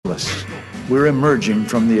we're emerging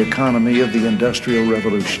from the economy of the Industrial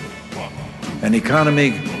Revolution, an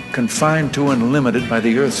economy confined to and limited by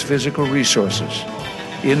the Earth's physical resources,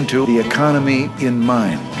 into the economy in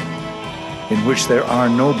mind, in which there are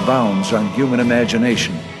no bounds on human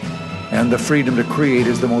imagination, and the freedom to create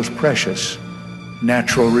is the most precious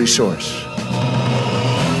natural resource.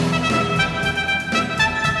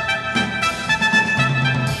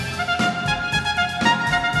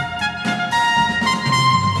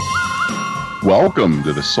 Welcome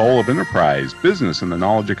to the Soul of Enterprise, Business and the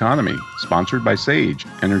Knowledge Economy, sponsored by Sage,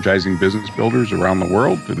 energizing business builders around the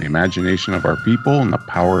world through the imagination of our people and the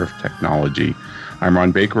power of technology. I'm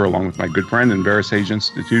Ron Baker, along with my good friend and VeraSage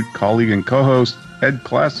Institute colleague and co-host, Ed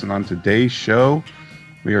Kless, and on today's show,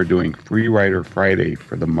 we are doing Free Rider Friday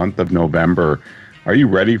for the month of November. Are you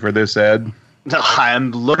ready for this, Ed?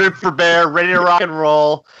 I'm loaded for bear, ready to rock and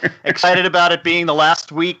roll. Excited about it being the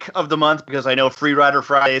last week of the month because I know Free Rider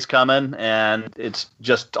Friday is coming, and it's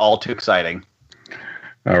just all too exciting.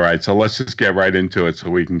 All right, so let's just get right into it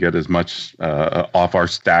so we can get as much off our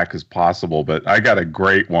stack as possible. But I got a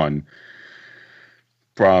great one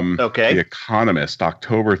from The Economist,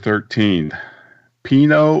 October 13th.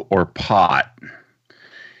 Pinot or pot?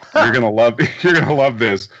 You're gonna love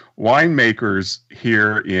this. Winemakers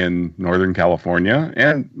here in Northern California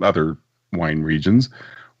and other wine regions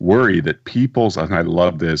worry that people's, and I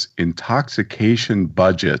love this, intoxication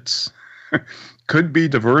budgets could be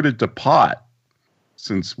diverted to pot,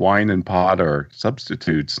 since wine and pot are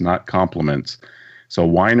substitutes, not complements. So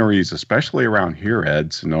wineries, especially around here,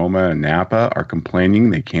 Ed, Sonoma and Napa, are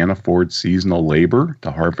complaining they can't afford seasonal labor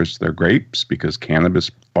to harvest their grapes because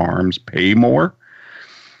cannabis farms pay more.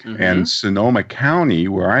 Mm-hmm. And Sonoma County,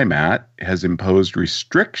 where I'm at, has imposed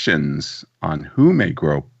restrictions on who may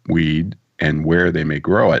grow weed and where they may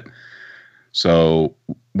grow it. So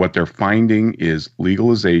what they're finding is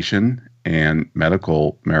legalization and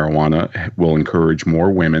medical marijuana will encourage more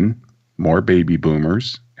women, more baby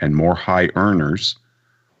boomers, and more high earners,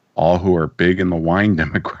 all who are big in the wine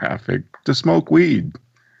demographic, to smoke weed.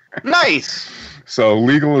 Nice. So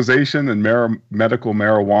legalization and medical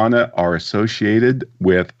marijuana are associated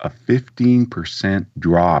with a 15%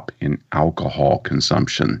 drop in alcohol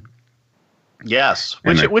consumption. Yes,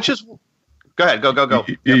 which is go ahead, go.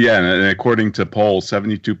 Yeah, and according to polls,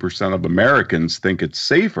 72% of Americans think it's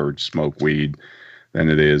safer to smoke weed than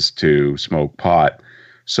it is to smoke pot.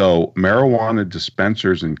 So marijuana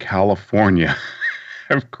dispensers in California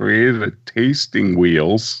have created tasting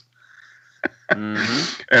wheels.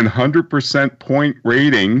 Mm-hmm. And 100% point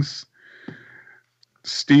ratings,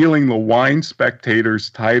 stealing the Wine Spectator's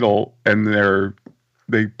title, and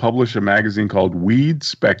they publish a magazine called Weed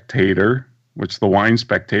Spectator, which the Wine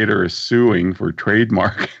Spectator is suing for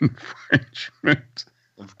trademark infringement.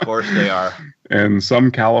 Of course they are. And some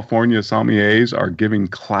California sommeliers are giving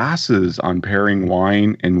classes on pairing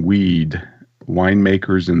wine and weed.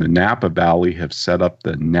 Winemakers in the Napa Valley have set up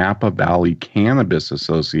the Napa Valley Cannabis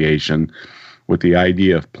Association with the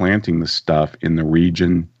idea of planting the stuff in the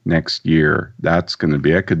region next year. That's going to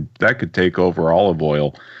be, that could take over olive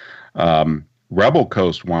oil. Rebel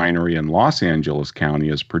Coast Winery in Los Angeles County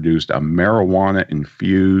has produced a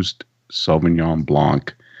marijuana-infused Sauvignon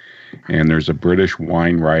Blanc. And there's a British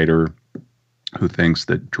wine writer who thinks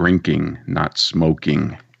that drinking, not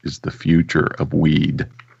smoking, is the future of weed.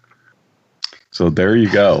 So there you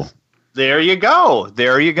go. There you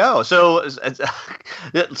go. So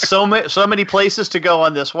many places to go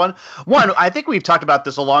on this one. One, I think we've talked about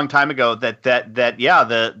this a long time ago. The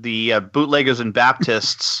Bootleggers and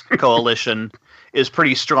Baptists coalition is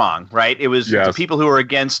pretty strong, right? It was the people who were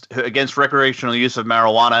against recreational use of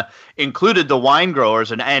marijuana included the wine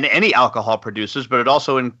growers and any alcohol producers, but it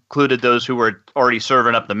also included those who were already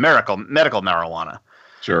serving up the medical marijuana.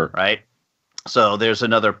 Sure. Right. So there's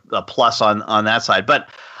another plus on that side, but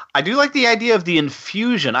I do like the idea of the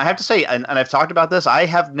infusion. I have to say, and I've talked about this, I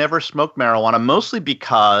have never smoked marijuana, mostly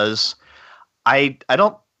because I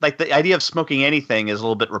don't like the idea of smoking anything is a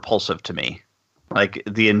little bit repulsive to me. Like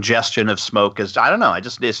the ingestion of smoke is, I don't know.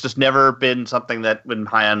 It's just never been something that been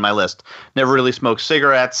high on my list. Never really smoked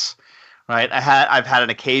cigarettes, right? I've had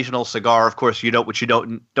an occasional cigar, of course, which you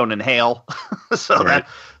don't inhale. So right.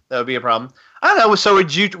 that would be a problem. I don't know. So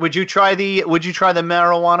would you try the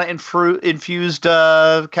marijuana infused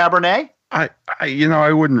Cabernet?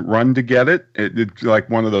 I wouldn't run to get it. It's like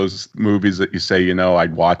one of those movies that you say,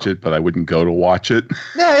 I'd watch it, but I wouldn't go to watch it.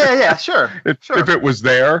 Yeah, sure. If it was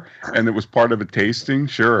there and it was part of a tasting,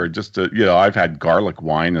 sure. Just I've had garlic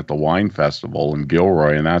wine at the wine festival in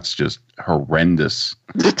Gilroy, and that's just horrendous.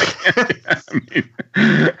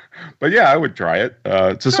 But yeah, I would try it.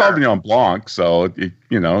 It's a Sauvignon Blanc, so it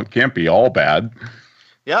can't be all bad.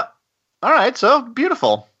 Yep. All right. So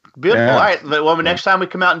beautiful. Beautiful. Yeah. All right. Well, next time we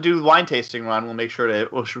come out and do wine tasting, Ron, we'll make sure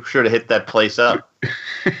to hit that place up.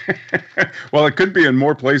 Well, it could be in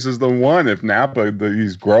more places than one if Napa,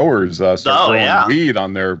 these growers start growing weed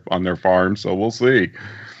on their farm. So we'll see.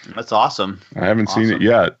 That's awesome. I haven't seen it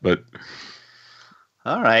yet, but.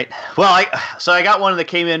 All right. Well, I got one that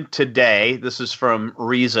came in today. This is from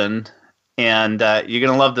Reason, and you're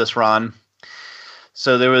gonna love this, Ron.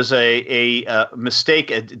 So there was a mistake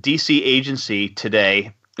at DC agency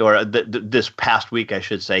today, or this past week, I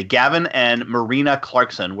should say. Gavin and Marina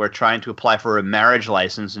Clarkson were trying to apply for a marriage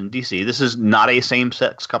license in DC. This is not a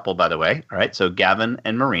same-sex couple, by the way. All right. So Gavin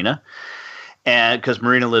and Marina, and because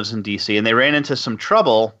Marina lives in DC, and they ran into some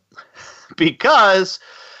trouble because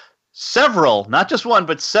several, not just one,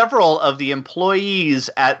 but several of the employees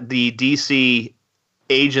at the DC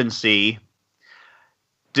agency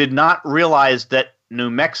did not realize that New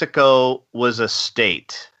Mexico was a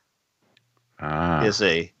state.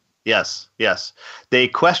 Yes. They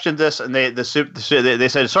questioned this, and they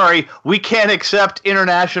said, "Sorry, we can't accept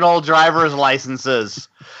international driver's licenses.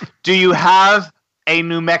 Do you have a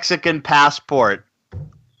New Mexican passport?"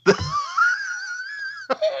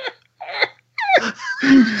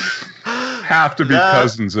 Have to be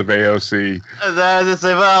cousins of AOC. They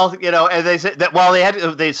say, well, and they said that. Well, they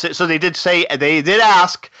did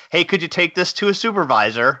ask, "Hey, could you take this to a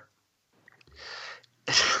supervisor?"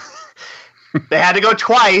 They had to go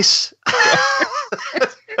twice.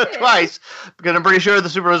 Because I'm pretty sure the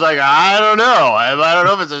supervisor's like, I don't know. I don't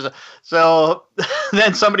know if it's so.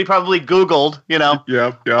 Then somebody probably Googled,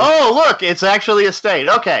 Yeah. Oh, look, it's actually a state.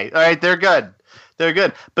 Okay, all right, they're good.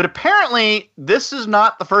 But apparently, this is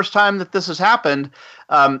not the first time that this has happened.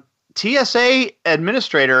 TSA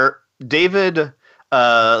Administrator David,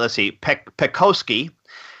 Pekoski,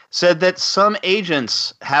 said that some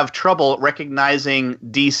agents have trouble recognizing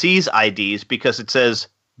DC's IDs because it says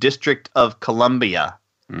District of Columbia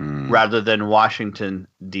rather than Washington,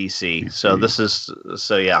 D.C. So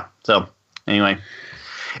anyway.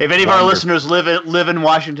 If any of our listeners live in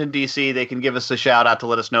Washington, D.C., they can give us a shout-out to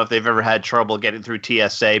let us know if they've ever had trouble getting through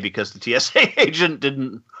TSA because the TSA agent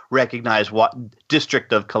didn't recognize what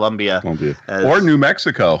District of Columbia. Or New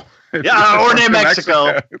Mexico. Yeah, or New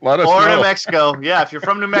Mexico. Let us know. New Mexico. Yeah, if you're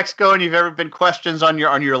from New Mexico and you've ever been questions on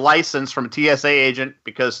your license from a TSA agent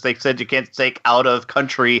because they said you can't take out of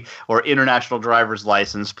country or international driver's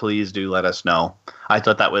license, please do let us know. I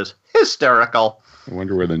thought that was hysterical. I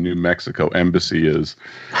wonder where the New Mexico embassy is.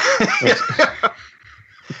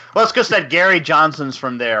 Well, it's because that Gary Johnson's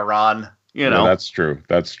from there, Ron. Yeah, that's true.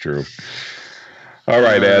 All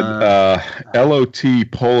right, Ed. LOT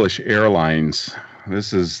Polish Airlines.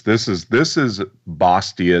 This is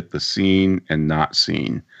Bastia, the seen and not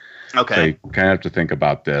seen. Okay. So you kind of have to think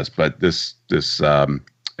about this, but this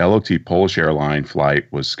LOT Polish airline flight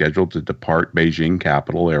was scheduled to depart Beijing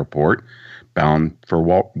Capital Airport, bound for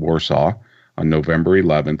Warsaw on November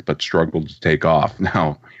 11th, but struggled to take off.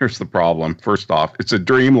 Now, here's the problem. First off, it's a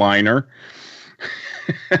Dreamliner.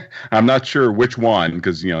 I'm not sure which one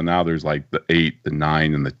because, now there's like the 8, the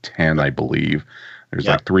 9, and the 10, I believe. There's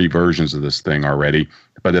like 3 versions of this thing already.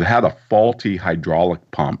 But it had a faulty hydraulic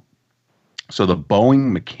pump. So the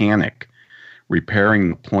Boeing mechanic repairing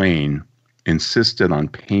the plane insisted on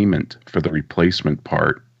payment for the replacement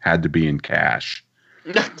part had to be in cash.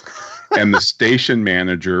 And the station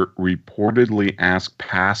manager reportedly asked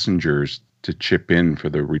passengers to chip in for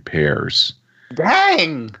the repairs.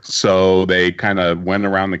 Dang! So they kind of went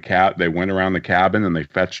around the cabin and they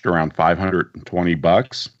fetched around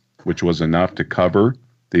 $520, which was enough to cover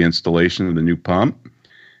the installation of the new pump. It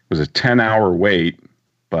was a 10-hour wait,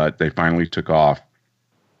 but they finally took off.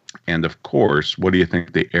 And of course, what do you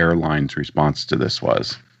think the airline's response to this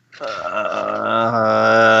was? The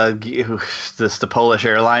Polish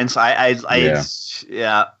Airlines.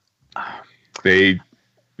 They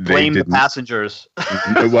blame the passengers.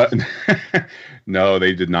 No,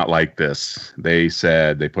 they did not like this. They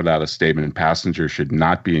said, they put out a statement, passengers should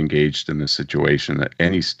not be engaged in this situation at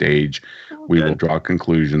any stage. We will draw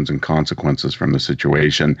conclusions and consequences from the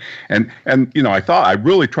situation. And I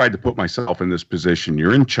really tried to put myself in this position.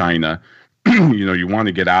 You're in China, you want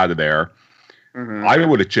to get out of there. Mm-hmm. I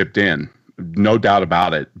would have chipped in, no doubt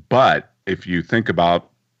about it. But if you think about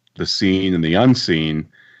the seen and the unseen,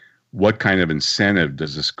 what kind of incentive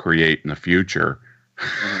does this create in the future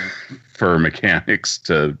for mechanics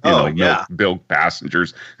to build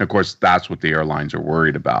passengers? And of course, that's what the airlines are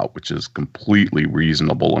worried about, which is completely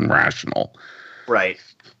reasonable and rational. Right.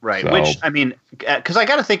 So, which, I mean, because I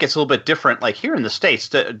got to think it's a little bit different. Like here in the States,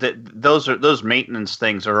 those maintenance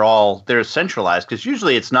things they're centralized, because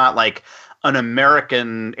usually it's not like an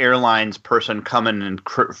American Airlines person coming and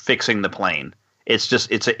fixing the plane. It's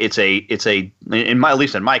just at least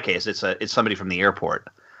in my case, it's somebody from the airport.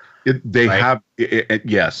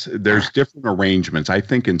 Yes, there's different arrangements. I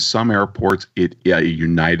think in some airports, a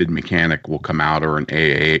United mechanic will come out or an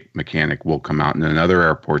AA mechanic will come out. And in other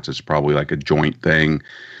airports, it's probably like a joint thing.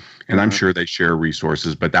 And I'm sure they share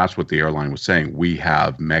resources, but that's what the airline was saying. We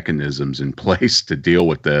have mechanisms in place to deal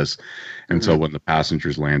with this. And so when the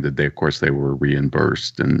passengers landed, they were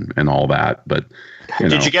reimbursed and all that. But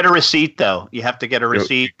did you get a receipt, though? You have to get a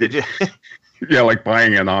receipt. Did you? Yeah, like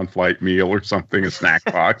buying an on-flight meal or something, a snack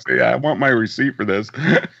box. Yeah, I want my receipt for this.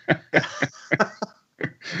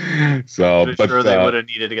 So, I'm sure they would have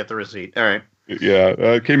needed to get the receipt. All right. Yeah,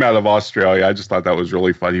 it came out of Australia. I just thought that was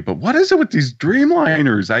really funny. But what is it with these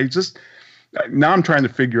Dreamliners? Now I'm trying to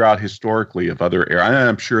figure out historically if other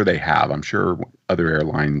I'm sure they have. I'm sure other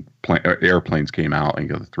airplanes came out, and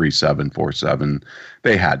the 37, 47,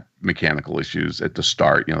 they had mechanical issues at the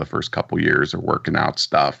start. The first couple years are working out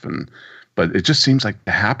stuff, but it just seems like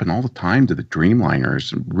it happen all the time to the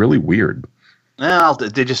Dreamliners. Really weird. Well,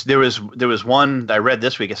 there was one I read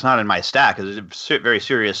this week. It's not in my stack. It's a very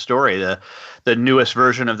serious story. The newest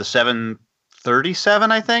version of the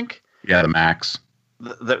 737, I think. Yeah, the Max.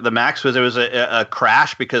 The Max there was a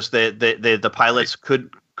crash because the pilots could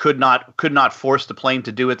not force the plane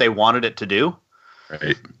to do what they wanted it to do.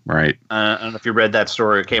 Right. I don't know if you read that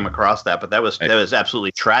story or came across that, but that was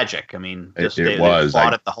absolutely tragic. I mean, they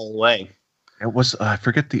fought it the whole way. It was I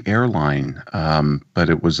forget the airline, but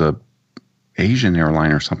it was a Asian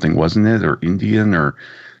airline or something, wasn't it, or Indian or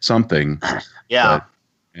something? Yeah. But,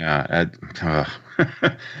 yeah.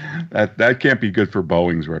 That can't be good for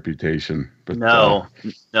Boeing's reputation. But, no,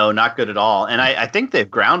 not good at all. And I think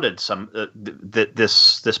they've grounded some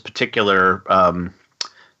this particular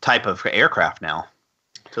type of aircraft now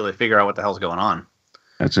until they figure out what the hell's going on.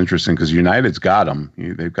 That's interesting because United's got them.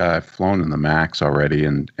 I've flown in the Max already,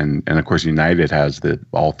 and of course United has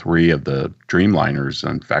all three of the Dreamliners.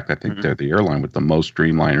 In fact, I think they're the airline with the most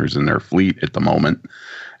Dreamliners in their fleet at the moment,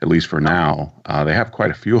 at least for now. They have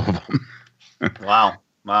quite a few of them. Wow.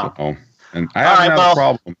 So, and I haven't had a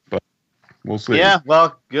problem, but we'll see. Yeah,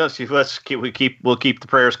 well, yes, we'll keep the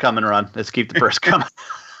prayers coming, Ron. Let's keep the prayers coming.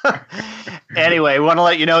 Anyway, we want to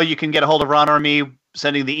let you know you can get a hold of Ron or me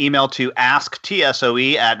sending the email to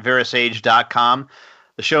asktsoe@verasage.com.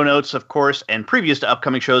 The show notes, of course, and previews to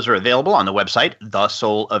upcoming shows are available on the website,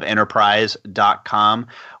 thesoulofenterprise.com.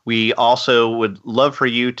 We also would love for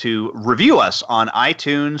you to review us on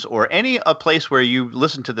iTunes or a place where you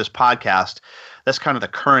listen to this podcast. That's kind of the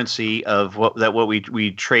currency of what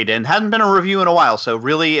we trade in. Hadn't been a review in a while, so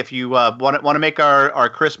really, if you want to make our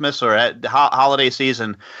Christmas or holiday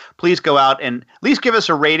season, please go out and at least give us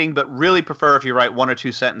a rating. But really prefer if you write one or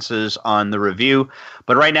two sentences on the review.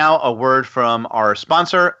 But right now, a word from our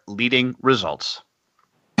sponsor, Leading Results.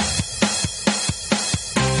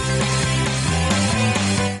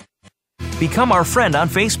 Become our friend on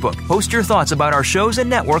Facebook. Post your thoughts about our shows and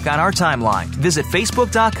network on our timeline. Visit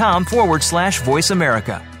Facebook.com/Voice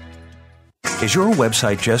America. Is your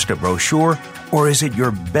website just a brochure, or is it your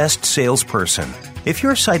best salesperson? If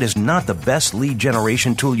your site is not the best lead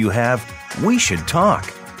generation tool you have, we should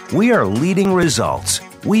talk. We are Leading Results.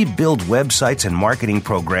 We build websites and marketing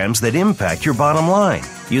programs that impact your bottom line.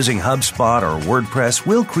 Using HubSpot or WordPress,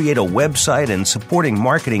 we'll create a website and supporting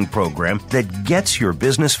marketing program that gets your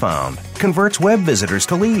business found, converts web visitors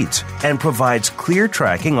to leads, and provides clear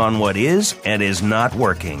tracking on what is and is not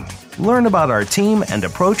working. Learn about our team and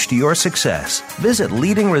approach to your success. Visit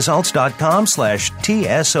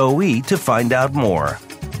leadingresults.com/TSOE to find out more.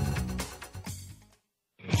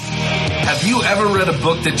 Have you ever read a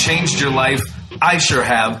book that changed your life? I sure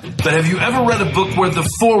have. But have you ever read a book where the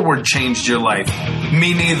foreword changed your life?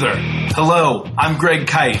 Me neither. Hello, I'm Greg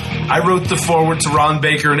Kite. I wrote the foreword to Ron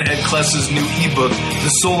Baker and Ed Kless's new ebook, The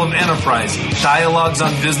Soul of Enterprise, Dialogues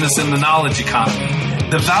on Business and the Knowledge Economy.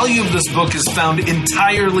 The value of this book is found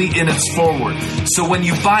entirely in its foreword. So when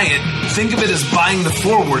you buy it, think of it as buying the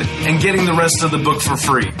foreword and getting the rest of the book for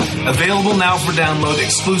free. Available now for download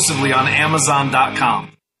exclusively on Amazon.com.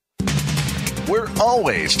 We're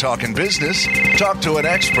always talking business. Talk to an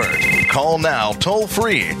expert. Call now toll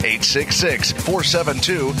free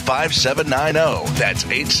 866-472-5790. That's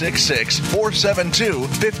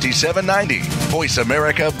 866-472-5790. Voice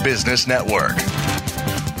America Business Network.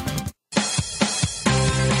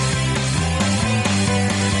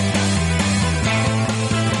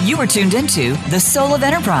 You were tuned into The Soul of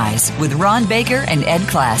Enterprise with Ron Baker and Ed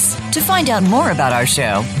Kless. To find out more about our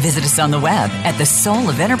show, visit us on the web at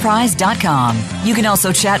thesoulofenterprise.com. You can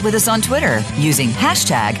also chat with us on Twitter using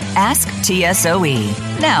hashtag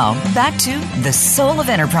AskTSOE. Now, back to The Soul of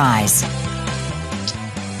Enterprise.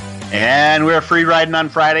 And we're free riding on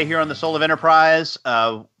Friday here on The Soul of Enterprise.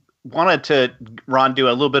 Wanted to, Ron, do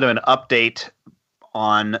a little bit of an update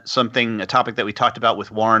on a topic that we talked about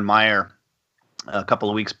with Warren Meyer a couple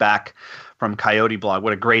of weeks back from Coyote Blog.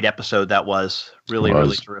 What a great episode that was. Really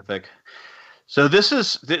terrific. So this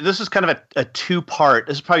is kind of a two-part.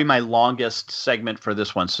 This is probably my longest segment for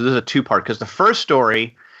this one. So this is a two-part because the first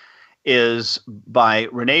story is by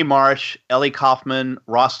Renee Marsh, Ellie Kaufman,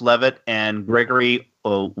 Ross Levitt, and Gregory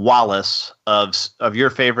Wallace of your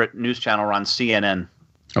favorite news channel, Ron, CNN.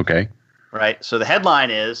 Okay. Right. So the headline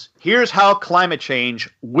is, "Here's how climate change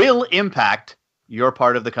will impact your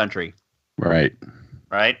part of the country." Right.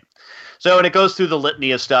 Right. So, and it goes through the litany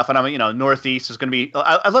of stuff. And Northeast is going to be,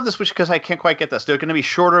 I love this because I can't quite get this. There are going to be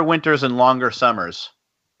shorter winters and longer summers.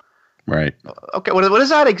 Right. Okay. What does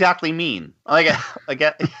that exactly mean? I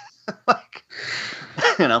get, I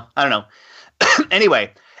don't know.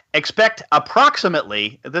 Anyway, expect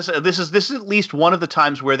approximately, this is at least one of the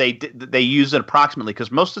times where they use it approximately, because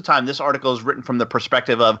most of the time this article is written from the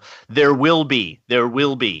perspective of there will be,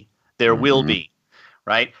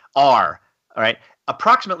 right? All right.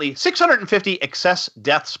 Approximately 650 excess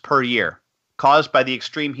deaths per year caused by the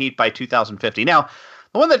extreme heat by 2050. Now,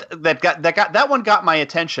 the one that one got my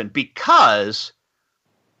attention because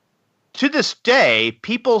to this day,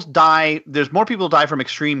 there's more people die from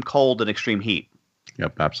extreme cold than extreme heat.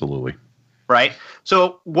 Yep, absolutely. Right?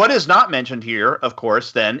 So what is not mentioned here, of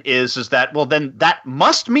course, then is that, well, then that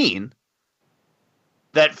must mean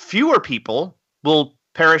that fewer people will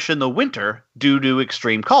perish in the winter due to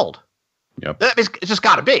extreme cold. Yep. It's just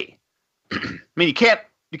got to be. I mean, you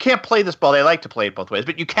can't play this ball. They like to play it both ways,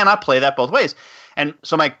 but you cannot play that both ways. And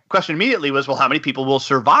so my question immediately was, well, how many people will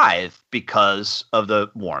survive because of the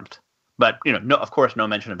warmth? But, no, of course, no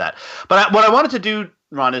mention of that. But what I wanted to do,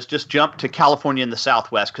 Ron, is just jump to California in the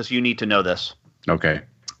Southwest because you need to know this. Okay.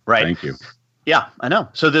 Right. Thank you. Yeah, I know.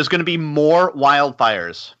 So there's going to be more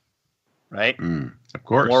wildfires, right? Of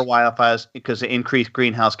course. More wildfires because of increased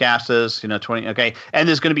greenhouse gases, 20. Okay. And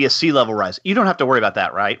there's going to be a sea level rise. You don't have to worry about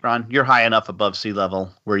that, right, Ron? You're high enough above sea level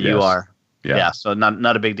where you are. Yeah. So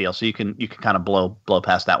not a big deal. So you can kind of blow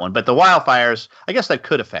past that one. But the wildfires, I guess that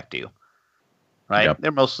could affect you, right? Yep.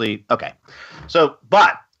 They're mostly okay. So,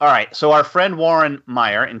 but all right. So our friend Warren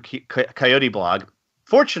Meyer in Coyote Blog,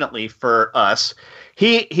 fortunately for us,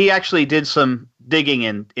 he actually did some digging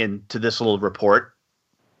into this little report.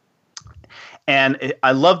 And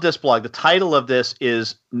I love this blog. The title of this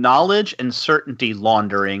is Knowledge and Certainty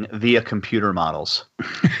Laundering via Computer Models.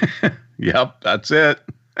 Yep, that's it.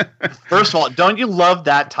 First of all, don't you love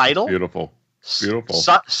that title? Beautiful.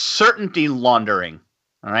 Certainty laundering.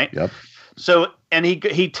 All right. Yep. So, and he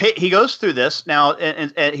goes through this now,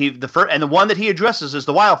 and the one that he addresses is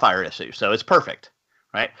the wildfire issue. So it's perfect.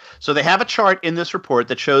 Right. So they have a chart in this report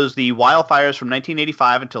that shows the wildfires from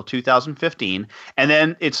 1985 until 2015. And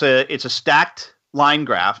then it's a stacked line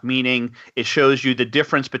graph, meaning it shows you the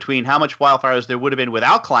difference between how much wildfires there would have been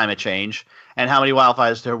without climate change and how many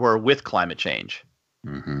wildfires there were with climate change.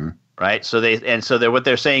 Mm-hmm. Right. So what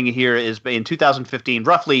they're saying here is in 2015,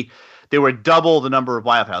 roughly there were double the number of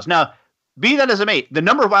wildfires. Now, be that as it may, the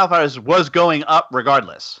number of wildfires was going up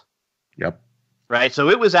regardless. Yep. Right. So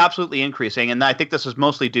it was absolutely increasing. And I think this is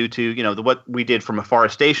mostly due to, what we did from a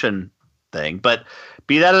forestation thing. But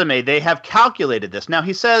be that as it may, they have calculated this. Now,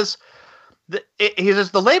 he says the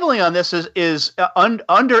labeling on this is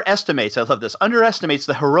underestimates. I love this. Underestimates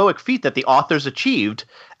the heroic feat that the authors achieved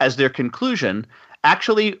as their conclusion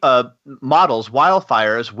actually models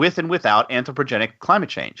wildfires with and without anthropogenic climate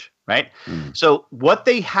change. Right. So what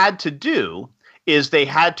they had to do is they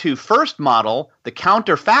had to first model the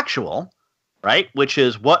counterfactual, right, which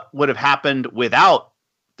is what would have happened without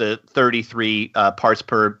the 33 parts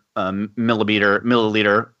per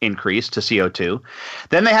milliliter increase to CO2.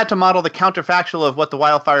 Then they had to model the counterfactual of what the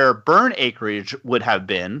wildfire burn acreage would have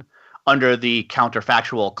been under the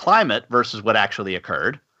counterfactual climate versus what actually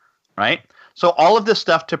occurred, right? So all of this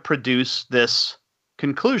stuff to produce this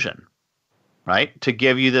conclusion, right, to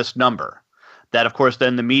give you this number. That, of course,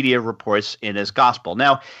 then the media reports in as gospel.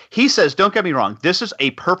 Now, he says, don't get me wrong, this is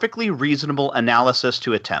a perfectly reasonable analysis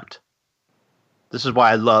to attempt. This is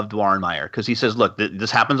why I loved Warren Meyer, because he says, look, this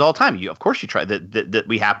happens all the time. Of course you try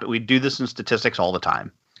that we do this in statistics all the time.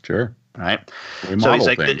 Sure. Right. We model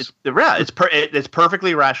things. It's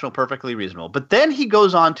perfectly rational, perfectly reasonable. But then he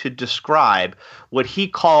goes on to describe what he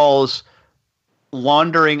calls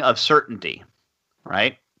laundering of certainty,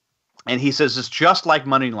 right? And he says it's just like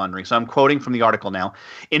money laundering. So I'm quoting from the article now.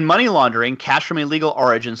 In money laundering, cash from illegal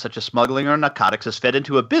origins such as smuggling or narcotics is fed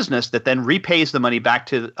into a business that then repays the money back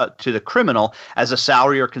to the criminal as a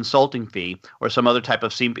salary or consulting fee or some other type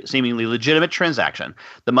of seemingly legitimate transaction.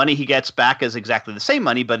 The money he gets back is exactly the same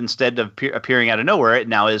money, but instead of appearing out of nowhere, it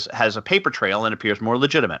now has a paper trail and appears more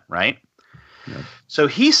legitimate, right? Yeah. So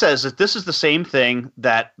he says that this is the same thing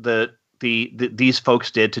that these folks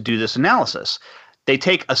did to do this analysis. They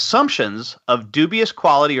take assumptions of dubious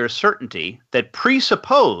quality or certainty that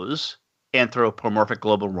presuppose anthropomorphic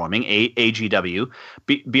global warming, AGW,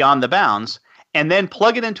 beyond the bounds, and then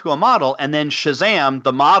plug it into a model, and then shazam,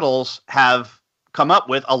 the models have come up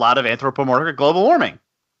with a lot of anthropomorphic global warming.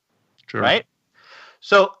 Sure. Right?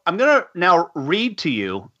 So I'm going to now read to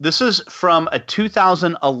you. This is from a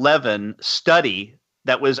 2011 study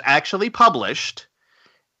that was actually published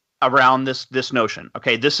around this notion.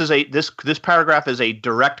 Okay, this paragraph is a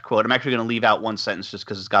direct quote. I'm actually going to leave out one sentence just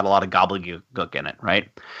because it's got a lot of gobbledygook in it, right?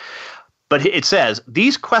 But it says,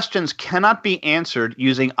 these questions cannot be answered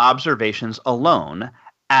using observations alone,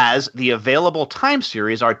 as the available time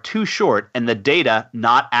series are too short and the data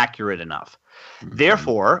not accurate enough. Mm-hmm.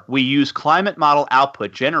 Therefore, we use climate model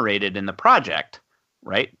output generated in the project,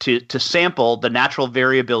 right, to sample the natural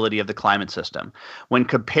variability of the climate system. When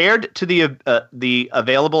compared to the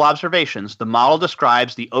available observations, the model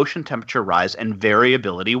describes the ocean temperature rise and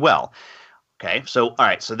variability well. Okay, so all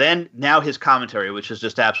right, so then now his commentary, which is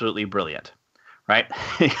just absolutely brilliant, right?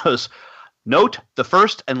 He goes, note the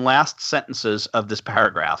first and last sentences of this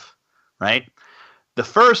paragraph, right? The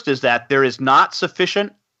first is that there is not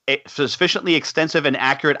sufficiently extensive and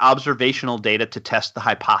accurate observational data to test the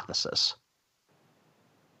hypothesis.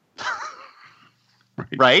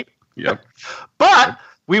 Right? Yep. But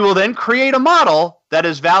we will then create a model that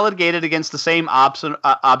is validated against the same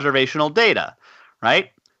observational data,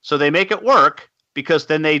 right? So they make it work because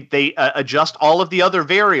then they adjust all of the other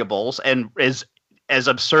variables, and as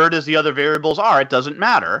absurd as the other variables are, it doesn't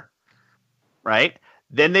matter, right?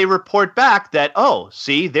 Then they report back that, oh,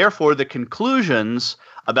 see, therefore the conclusions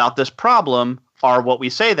about this problem are what we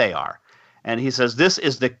say they are. And he says this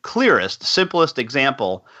is the clearest, simplest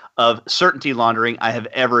example of certainty laundering I have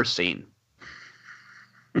ever seen.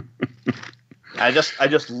 I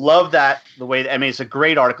just love that, the way. I mean, it's a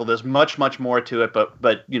great article. There's much more to it,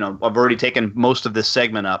 but you know, I've already taken most of this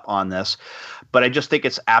segment up on this. But I just think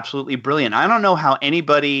it's absolutely brilliant. I don't know how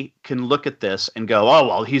anybody can look at this and go, "Oh,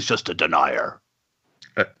 well, he's just a denier."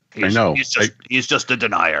 I know. He's just a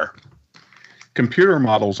denier. Computer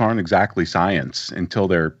models aren't exactly science until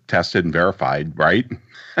they're tested and verified, right?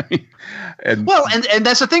 I mean, and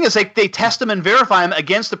that's the thing, is they test them and verify them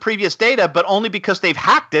against the previous data, but only because they've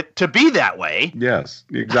hacked it to be that way. Yes,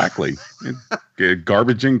 exactly.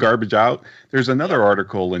 Garbage in, garbage out. There's another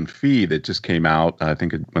article in FEE that just came out, I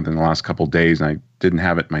think within the last couple of days, and I didn't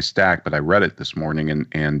have it in my stack, but I read it this morning,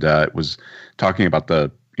 and it was talking about the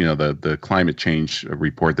climate change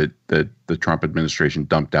report that the Trump administration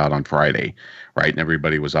dumped out on Friday, right? And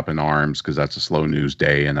everybody was up in arms because that's a slow news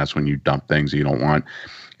day, and that's when you dump things you don't want.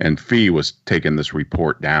 And FEE was taking this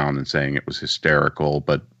report down and saying it was hysterical.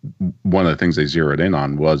 But one of the things they zeroed in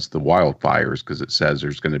on was the wildfires, because it says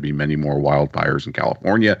there's going to be many more wildfires in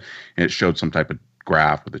California. And it showed some type of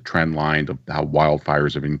graph with a trend line of how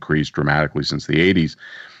wildfires have increased dramatically since the 80s.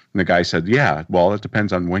 And the guy said, yeah, well, it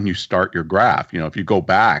depends on when you start your graph. You know, if you go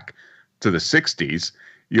back to the 60s,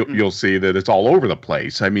 you'll see that it's all over the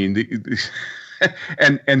place. I mean,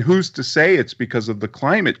 and who's to say it's because of the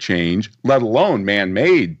climate change, let alone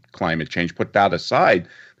man-made climate change, put that aside.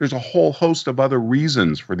 There's a whole host of other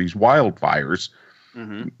reasons for these wildfires.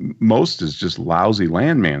 Mm-hmm. Most is just lousy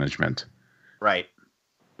land management. Right.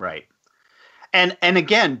 And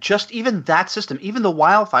again, just even that system, even the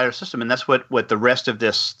wildfire system, and that's what the rest of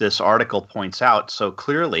this article points out so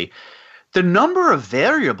clearly, the number of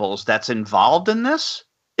variables that's involved in this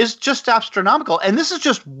is just astronomical. And this is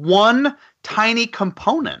just one tiny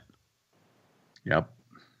component. Yep.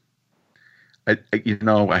 I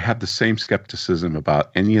have the same skepticism about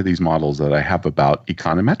any of these models that I have about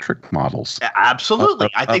econometric models. Absolutely.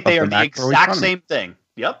 I think they are the exact same thing.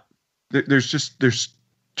 Yep. There's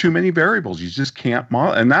too many variables. You just can't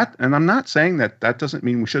model. And I'm not saying that doesn't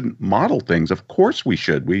mean we shouldn't model things. Of course we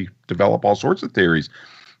should. We develop all sorts of theories.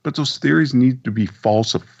 But those theories need to be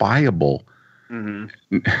falsifiable.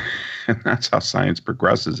 Mm-hmm. And that's how science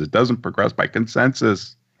progresses. It doesn't progress by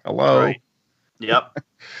consensus. Hello. Right. Yep.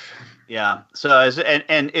 Yeah. So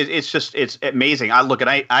it's amazing. I look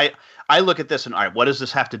at this and all right, what does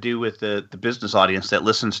this have to do with the business audience that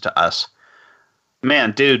listens to us?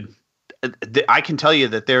 Man, dude, I can tell you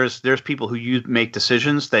that there's people who make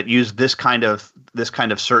decisions that use this kind of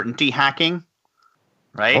certainty hacking,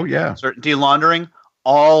 right? Oh yeah, certainty laundering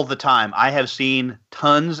all the time. I have seen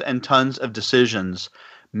tons and tons of decisions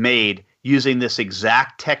made using this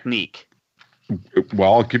exact technique.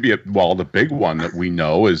 Well, it could be the big one that we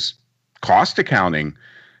know is cost accounting.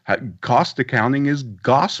 Cost accounting is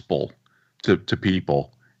gospel to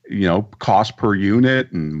people. You know, cost per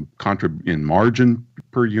unit and margin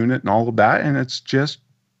per unit and all of that, and it's just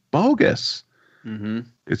bogus. Mm-hmm.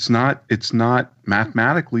 It's not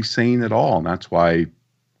mathematically sane at all, and that's why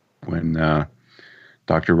when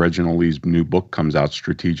Dr. Reginald Lee's new book comes out,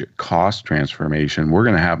 Strategic Cost Transformation, we're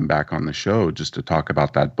going to have him back on the show just to talk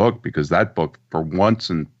about that book, because that book, for once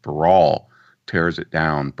and for all, tears it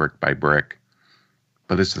down brick by brick.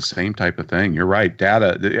 But it's the same type of thing. You're right.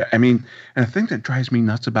 Data. I mean, and the thing that drives me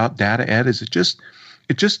nuts about data, Ed, is it just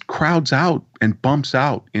crowds out and bumps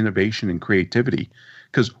out innovation and creativity.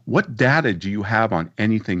 Because what data do you have on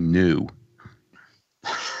anything new?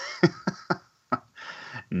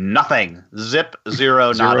 Nothing. Zip,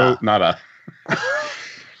 zero, nada. Nada.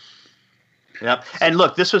 Yep. And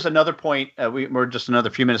look, this was another point. We're just another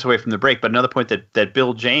few minutes away from the break, but another point that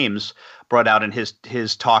Bill James brought out in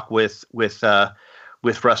his talk with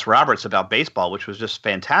Russ Roberts about baseball, which was just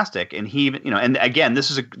fantastic. And he, and again, this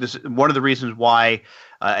is one of the reasons why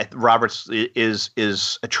Roberts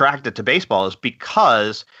is attracted to baseball, is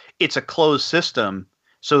because it's a closed system.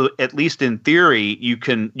 So at least in theory, you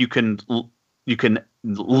can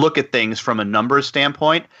look at things from a numbers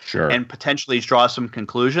standpoint, sure, and potentially draw some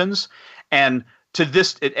conclusions. And to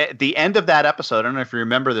this, at the end of that episode, I don't know if you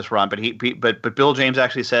remember this, Ron, but Bill James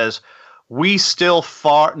actually says, we still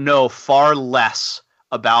know far less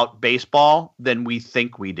about baseball than we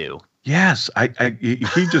think we do. Yes,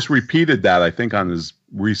 he just repeated that, I think, on his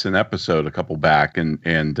recent episode a couple back, and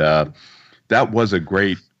that was a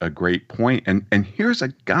great point. And here's a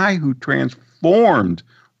guy who transformed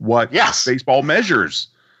what baseball measures.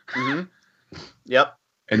 Mm-hmm. Yep.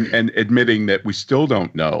 And admitting that we still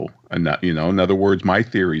don't know enough. In other words, my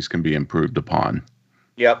theories can be improved upon.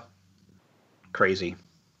 Yep. Crazy.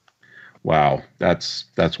 Wow, that's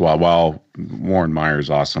wild. Well, Warren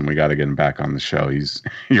Meyer's awesome. We got to get him back on the show.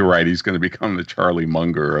 You're right. He's going to become the Charlie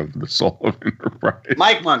Munger of the Soul of Enterprise.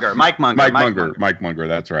 Mike Munger.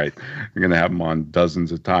 That's right. We're going to have him on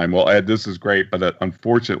dozens of times. Well, Ed, this is great, but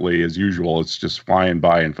unfortunately, as usual, it's just flying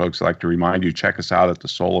by. And folks, I'd like to remind you, check us out at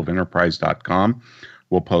thesoulofenterprise.com.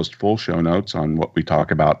 We'll post full show notes on what we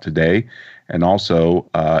talk about today. And also,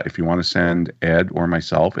 if you want to send Ed or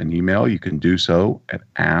myself an email, you can do so at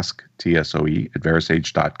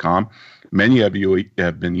asktsoe@verasage.com. Many of you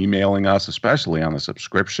have been emailing us, especially on the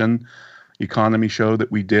subscription economy show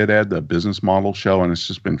that we did, Ed, the business model show, and it's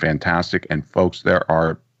just been fantastic. And folks, there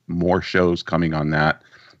are more shows coming on that.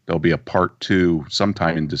 There'll be a part 2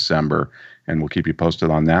 sometime in December, and we'll keep you posted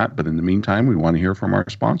on that. But in the meantime, we want to hear from our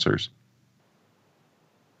sponsors.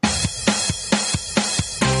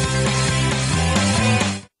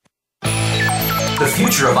 The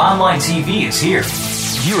future of online TV is here.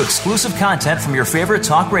 View exclusive content from your favorite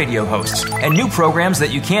talk radio hosts and new programs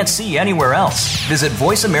that you can't see anywhere else. Visit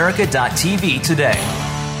voiceamerica.tv today.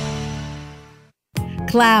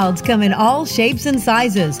 Clouds come in all shapes and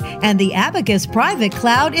sizes, and the Abacus Private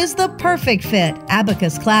Cloud is the perfect fit.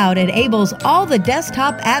 Abacus Cloud enables all the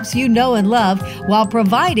desktop apps you know and love while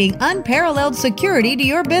providing unparalleled security to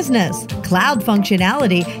your business. Cloud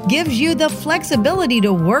functionality gives you the flexibility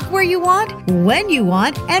to work where you want, when you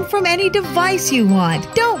want, and from any device you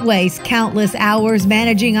want. Don't waste countless hours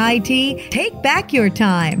managing IT. Take back your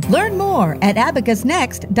time. Learn more at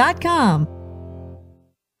abacusnext.com.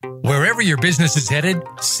 Wherever your business is headed,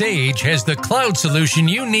 Sage has the cloud solution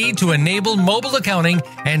you need to enable mobile accounting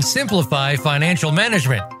and simplify financial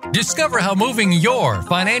management. Discover how moving your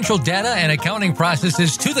financial data and accounting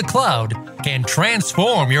processes to the cloud can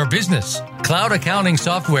transform your business. Cloud accounting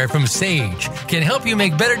software from Sage can help you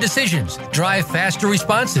make better decisions, drive faster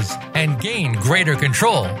responses, and gain greater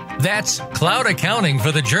control. That's cloud accounting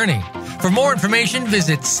for the journey. For more information,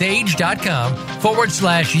 visit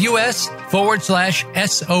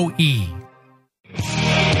sage.com/US/SOE.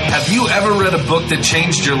 Have you ever read a book that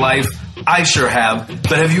changed your life? I sure have.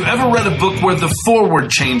 But have you ever read a book where the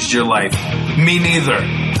foreword changed your life? Me neither.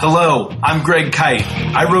 Hello, I'm Greg Kite.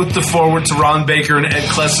 I wrote the foreword to Ron Baker and Ed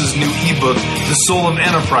Kless's new ebook, The Soul of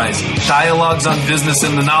Enterprise, Dialogues on Business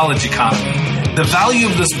and the Knowledge Economy. The value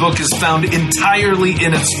of this book is found entirely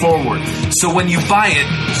in its foreword. So when you buy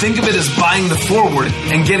it, think of it as buying the foreword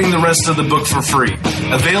and getting the rest of the book for free.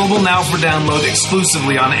 Available now for download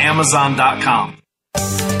exclusively on Amazon.com.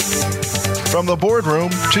 From the boardroom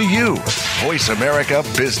to you, Voice America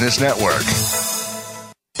Business Network.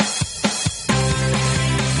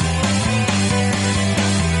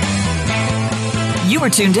 You are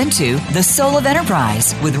tuned into The Soul of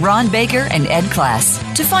Enterprise with Ron Baker and Ed Kless.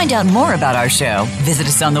 To find out more about our show, visit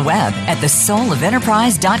us on the web at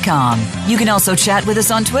thesoulofenterprise.com. You can also chat with us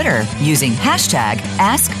on Twitter using hashtag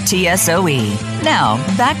AskTSOE. Now,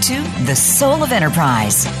 back to The Soul of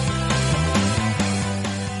Enterprise.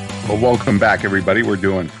 Well, welcome back, everybody. We're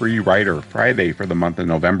doing Free Writer Friday for the month of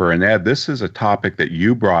November. And Ed, this is a topic that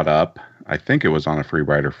you brought up. I think it was on a Free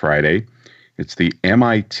Writer Friday. It's the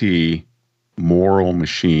MIT Moral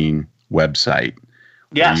Machine website.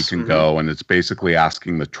 Yes. You can go, and it's basically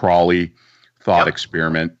asking the trolley thought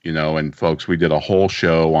experiment, and folks, we did a whole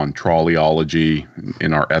show on trolleyology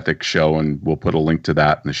in our ethics show, and we'll put a link to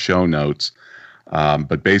that in the show notes.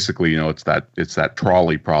 But basically, it's that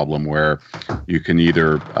trolley problem where you can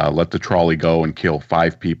either let the trolley go and kill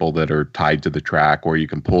 5 people that are tied to the track, or you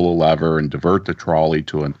can pull a lever and divert the trolley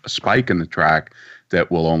to a spike in the track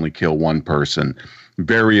that will only kill 1 person.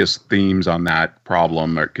 Various themes on that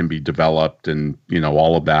problem can be developed, and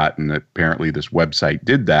all of that. And apparently, this website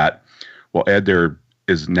did that. Well, Ed, there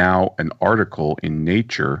is now an article in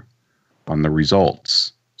Nature on the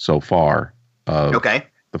results so far of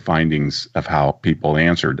the findings of how people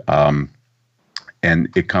answered. And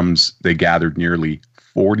they gathered nearly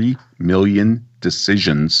 40 million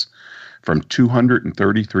decisions from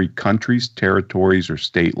 233 countries, territories, or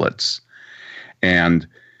statelets. And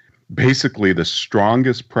basically, the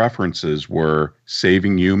strongest preferences were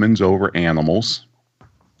saving humans over animals.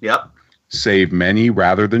 Yep. Save many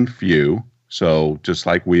rather than few. So just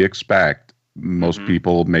like we expect, most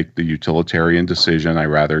people make the utilitarian decision. I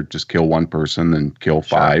rather just kill 1 person than kill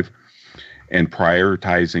 5. And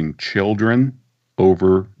prioritizing children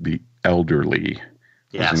over the elderly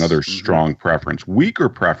was another strong preference. Weaker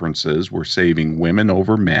preferences were saving women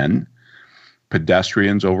over men,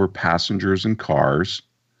 pedestrians over passengers and cars,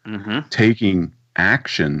 taking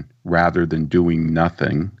action rather than doing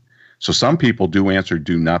nothing. So some people do answer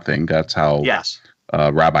do nothing. That's how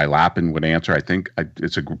Rabbi Lapin would answer. I think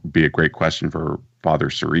be a great question for Father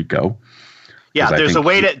Sirico. Yeah, there's a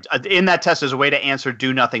way to, in that test, there's a way to answer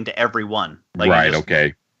do nothing to everyone.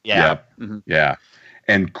 Okay. Yeah. Yeah.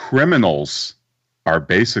 And criminals are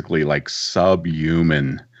basically like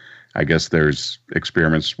subhuman. I guess there's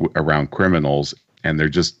experiments around criminals, and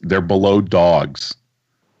they're below dogs.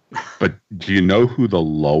 But do you know who the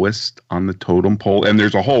lowest on the totem pole? And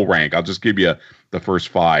there's a whole rank. I'll just give you the first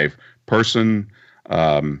 5. Person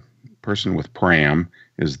with pram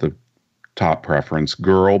is the top preference.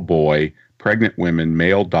 Girl, boy, pregnant women,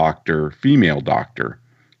 male doctor, female doctor.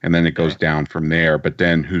 And then it goes down from there. But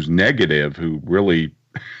then who's negative, who really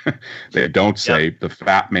they don't say, the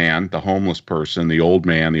fat man, the homeless person, the old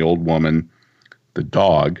man, the old woman, the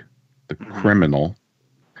dog, the criminal.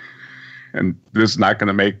 And this is not going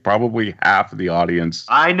to make probably half of the audience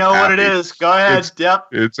I know happy. What it is. Go ahead.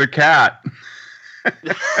 It's a cat.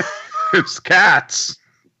 It's cats.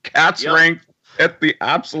 Cats ranked at the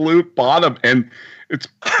absolute bottom. And it's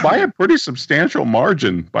by a pretty substantial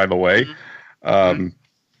margin, by the way. But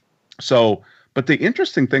the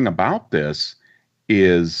interesting thing about this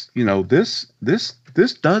is,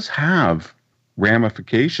 this does have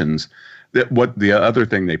ramifications. What the other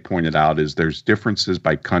thing they pointed out is there's differences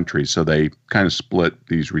by country. So they kind of split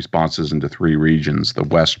these responses into 3 regions: the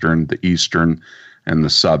Western, the Eastern, and the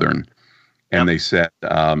Southern. And they said,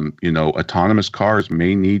 autonomous cars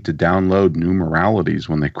may need to download new moralities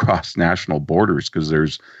when they cross national borders, because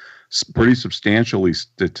there's pretty substantially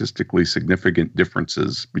statistically significant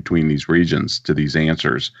differences between these regions to these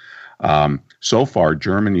answers. So far,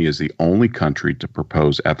 Germany is the only country to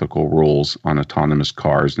propose ethical rules on autonomous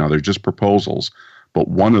cars. Now, they're just proposals, but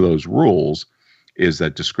one of those rules is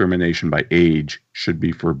that discrimination by age should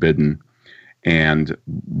be forbidden. And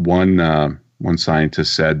one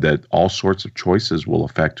scientist said that all sorts of choices will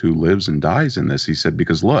affect who lives and dies in this. He said,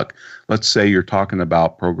 because look, let's say you're talking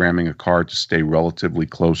about programming a car to stay relatively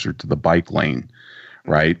closer to the bike lane,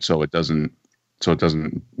 right? So it doesn't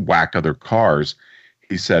whack other cars.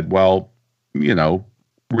 He said, well,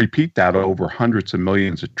 repeat that over hundreds of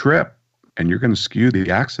millions a trip, and you're going to skew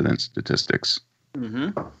the accident statistics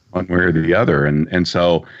one way or the other. And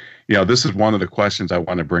so, this is one of the questions I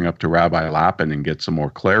want to bring up to Rabbi Lapin and get some more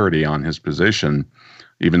clarity on his position.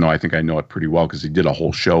 even though I think I know it pretty well because he did a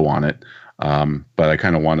whole show on it. But I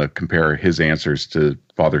kind of want to compare his answers to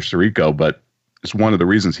Father Sirico. But it's one of the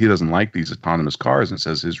reasons he doesn't like these autonomous cars and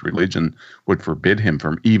says his religion would forbid him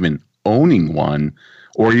from even owning one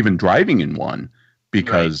or even driving in one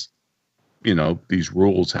because, these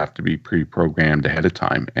rules have to be pre-programmed ahead of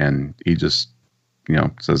time. And he just,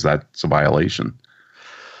 says that's a violation.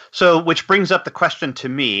 So, which brings up the question to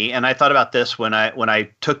me, and I thought about this when I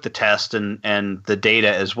took the test and the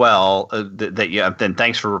data as well. Then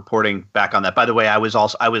thanks for reporting back on that. By the way, I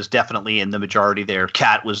was definitely in the majority there.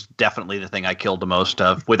 Cat was definitely the thing I killed the most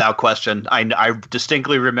of, without question. I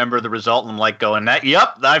distinctly remember the result, and I'm like going,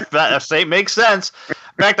 "Yep, that say makes sense."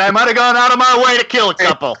 In fact, I might have gone out of my way to kill a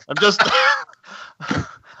couple. I'm just.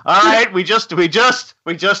 All right, we just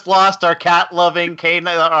lost our cat-loving,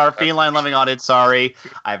 our feline-loving audience. Sorry,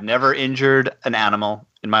 I've never injured an animal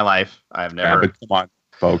in my life. I've never. Yeah, but come on,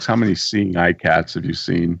 folks, how many seeing eye cats have you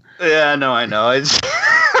seen? Yeah, no, I know. It's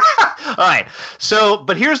all right. So,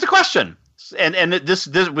 but here's the question, and this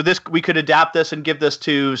we could adapt this and give this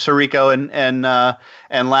to Sirico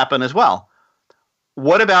and Lapin as well.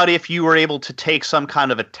 What about if you were able to take some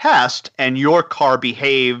kind of a test and your car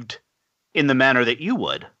behaved in the manner that you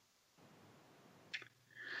would?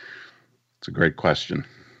 It's a great question.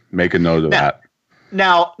 Make a note of that.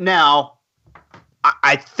 Now,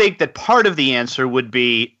 I think that part of the answer would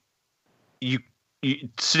be you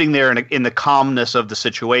sitting there in the calmness of the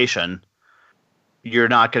situation. You're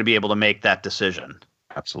not going to be able to make that decision.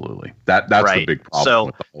 Absolutely. That's right. The big problem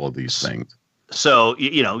with all of these things. So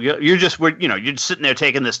you're just sitting there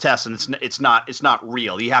taking this test, and it's not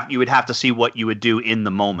real. You would have to see what you would do in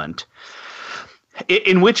the moment.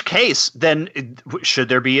 In which case, then should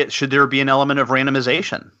there be an element of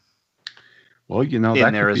randomization? Well, in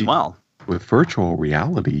there as well. With virtual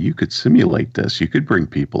reality, you could simulate this. You could bring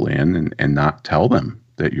people in and not tell them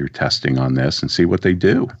that you're testing on this and see what they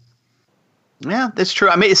do. Yeah, that's true.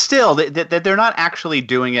 I mean, it's still that they're not actually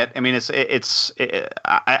doing it. I mean,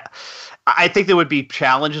 I think there would be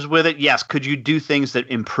challenges with it. Yes, could you do things that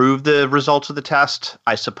improve the results of the test?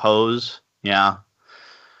 I suppose. Yeah.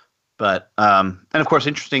 But and of course,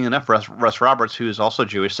 interesting enough, Russ Roberts, who is also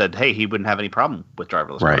Jewish, said, "Hey, he wouldn't have any problem with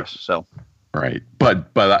driverless cars." So, right, but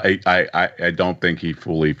I don't think he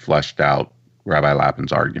fully fleshed out Rabbi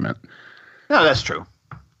Lapin's argument. No, that's true.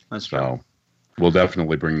 That's true. So we'll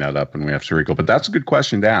definitely bring that up when we have Sirico. But that's a good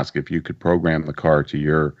question to ask: if you could program the car to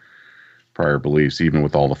your prior beliefs, even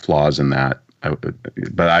with all the flaws in that.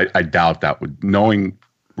 But I doubt that would, knowing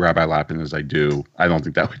Rabbi Lapin as I do, I don't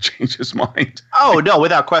think that would change his mind. Oh no,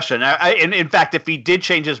 without question. In fact, if he did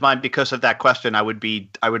change his mind because of that question, I would be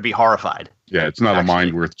horrified. Yeah, it's not a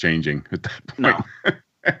mind worth changing at that point. No.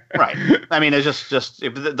 Right. I mean, it's just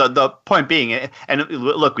if the point being, and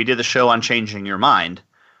look, we did the show on changing your mind,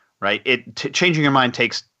 right? Changing your mind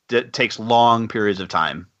takes long periods of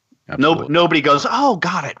time. Absolutely. Nobody goes, "Oh,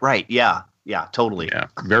 got it, right? Yeah, totally." Yeah,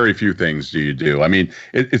 very few things do you do. I mean,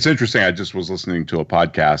 it's interesting. I just was listening to a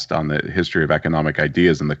podcast on the history of economic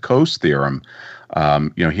ideas and the Coase theorem.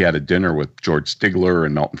 He had a dinner with George Stigler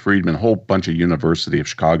and Milton Friedman, a whole bunch of University of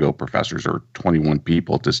Chicago professors, or 21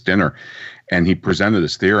 people at this dinner. And he presented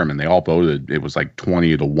this theorem, and they all voted. It was like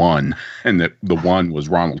 20-1, and the one was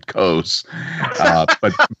Ronald Coase.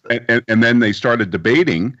 And then they started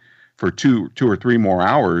debating for two or three more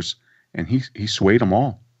hours, and he swayed them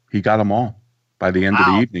all. He got them all by the end of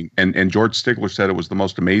the evening. And George Stigler said it was the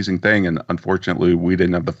most amazing thing, and unfortunately, we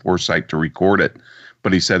didn't have the foresight to record it.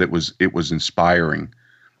 But he said it was inspiring.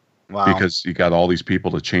 Wow. Because you got all these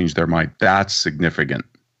people to change their mind. That's significant.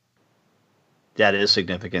 That is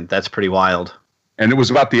significant. That's pretty wild. And it was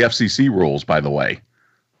about the FCC rules, by the way.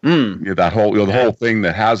 That whole the whole thing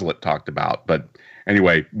that Hazlitt talked about. But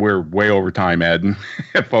anyway, we're way over time, Ed. And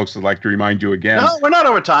folks would like to remind you again. No, we're not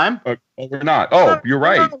over time. We're not. Oh, you're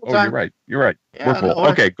right. You're right. Yeah, we're full.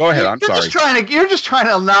 Okay, go ahead. I'm sorry. You're just trying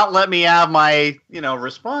to not let me have my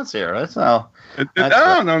response here. That's all.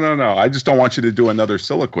 No. I just don't want you to do another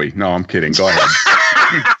soliloquy. No, I'm kidding. Go ahead.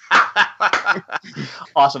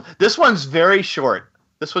 Awesome. This one's very short.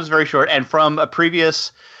 And from a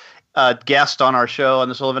previous guest on our show on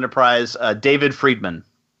the Soul of Enterprise, David Friedman.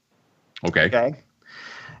 Okay.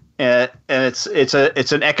 And it's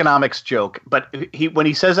an economics joke, but when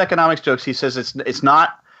he says economics jokes, he says it's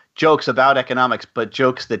not jokes about economics, but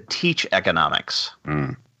jokes that teach economics.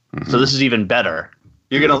 Mm-hmm. So this is even better.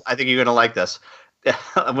 I think you're gonna like this.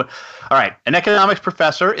 All right. An economics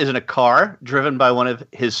professor is in a car driven by one of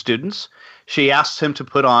his students. She asks him to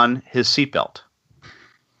put on his seatbelt.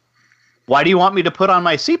 Why do you want me to put on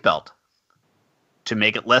my seatbelt? To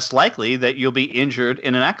make it less likely that you'll be injured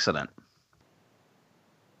in an accident.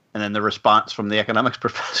 And then the response from the economics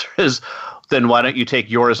professor is, then why don't you take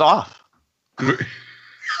yours off?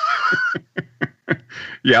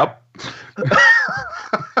 Yep.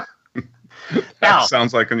 That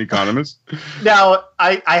sounds like an economist. Now,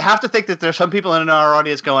 I have to think that there's some people in our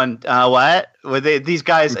audience going, what? These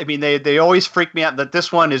guys, I mean, they always freak me out that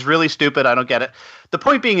this one is really stupid. I don't get it. The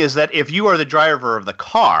point being is that if you are the driver of the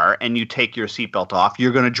car and you take your seatbelt off,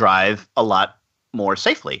 you're going to drive a lot more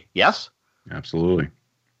safely. Yes? Absolutely.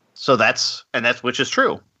 So that's which is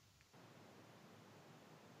true.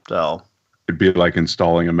 So it'd be like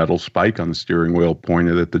installing a metal spike on the steering wheel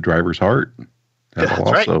pointed at the driver's heart. That's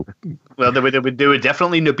also, right. Well, there would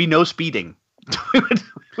definitely be no speeding.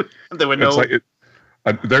 There would no.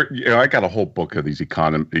 I got a whole book of these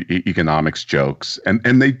economics jokes,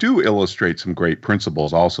 and they do illustrate some great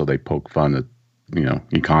principles. Also, they poke fun at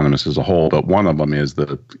economists as a whole. But one of them is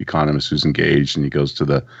the economist who's engaged, and he goes to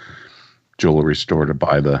the jewelry store to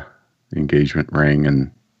buy the engagement ring,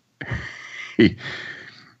 and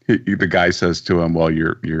the guy says to him, "Well,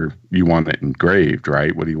 you want it engraved,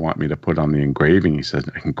 right? What do you want me to put on the engraving?" He said,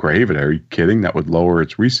 "Engrave it? Are you kidding? That would lower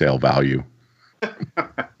its resale value."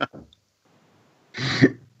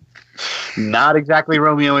 Not exactly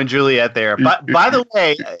Romeo and Juliet there. But by the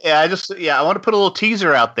way, I want to put a little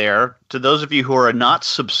teaser out there to those of you who are not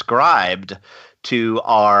subscribed to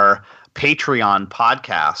our Patreon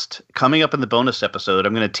podcast. Coming up in the bonus episode,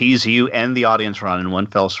 I'm going to tease you and the audience, Ron, in one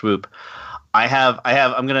fell swoop.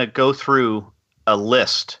 I'm going to go through a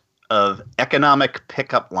list of economic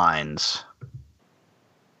pickup lines.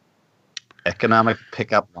 Economic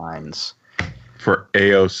pickup lines. For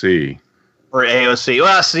AOC. For AOC.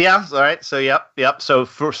 Well, so yeah, all right. So yep. So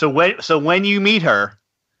when you meet her,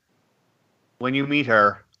 you'll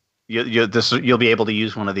be able to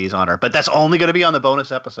use one of these on her. But that's only going to be on the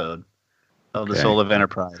bonus episode of the Soul of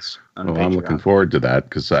Enterprise. Well, I'm looking forward to that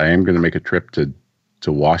because I am going to make a trip to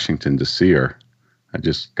Washington to see her. I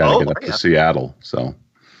just got to get up to Seattle. So.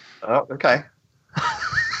 Oh, okay.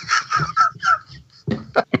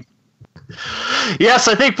 Yes,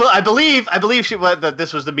 I believe that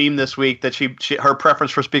this was the meme this week that she her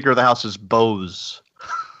preference for Speaker of the House is Bose.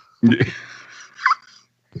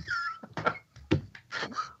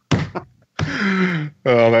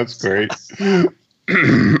 Oh, that's great. Not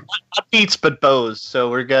Beats, but Bose. So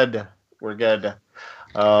we're good.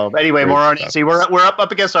 Anyway, more on EC. We're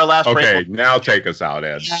up against our last break. Okay, now take us out,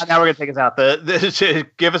 Ed. Yeah, now we're gonna take us out.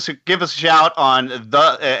 Give us a shout on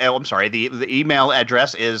the email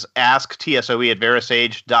address is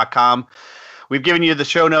asktsoe@verasage.com. We've given you the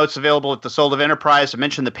show notes available at the Soul of Enterprise. I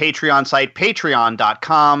mentioned the Patreon site,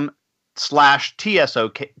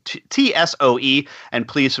 patreon.com/TSOE, and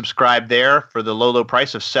please subscribe there for the low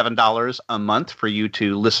price of $7 a month for you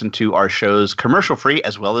to listen to our shows commercial free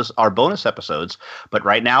as well as our bonus episodes. But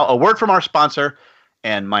right now, a word from our sponsor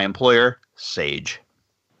and my employer, Sage.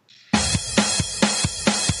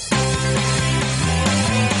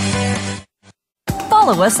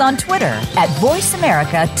 Follow us on Twitter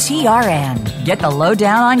 @VoiceAmericaTRN. Get the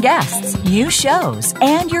lowdown on guests, new shows,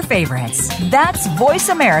 and your favorites. That's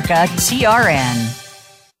VoiceAmericaTRN.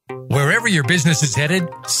 Wherever your business is headed,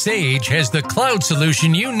 Sage has the cloud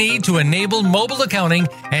solution you need to enable mobile accounting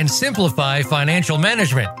and simplify financial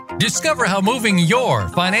management. Discover how moving your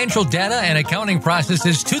financial data and accounting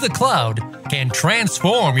processes to the cloud can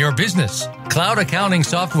transform your business. Cloud accounting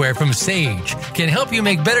software from Sage can help you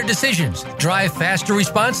make better decisions, drive faster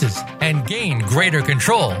responses, and gain greater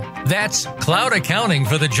control. That's cloud accounting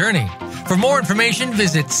for the journey. For more information,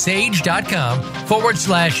 visit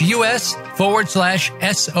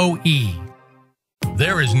sage.com/US/SOE.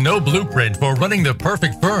 There is no blueprint for running the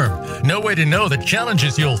perfect firm, no way to know the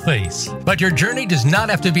challenges you'll face. But your journey does not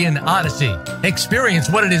have to be an odyssey. Experience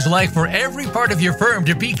what it is like for every part of your firm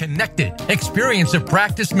to be connected. Experience a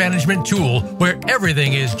practice management tool where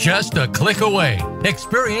everything is just a click away.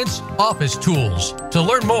 Experience Office Tools. To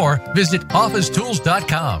learn more, visit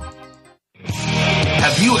officetools.com.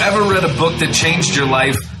 Have you ever read a book that changed your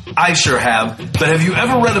life? I sure have. But have you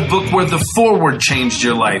ever read a book where the foreword changed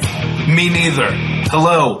your life? Me neither.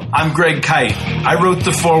 Hello, I'm Greg Kite. I wrote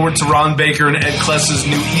the foreword to Ron Baker and Ed Kless's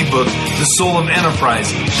new ebook, The Soul of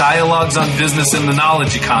Enterprise, Dialogues on Business and the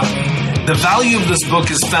Knowledge Economy. The value of this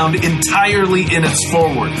book is found entirely in its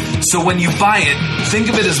foreword. So when you buy it, think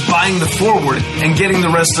of it as buying the foreword and getting the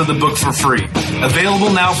rest of the book for free.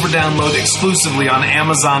 Available now for download exclusively on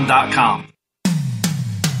Amazon.com.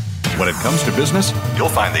 When it comes to business, you'll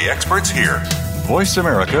find the experts here. Voice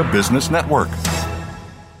America Business Network.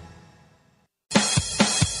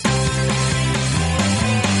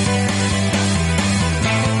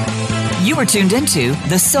 You are tuned into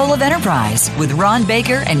The Soul of Enterprise with Ron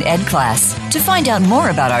Baker and Ed Kless. To find out more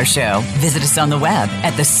about our show, visit us on the web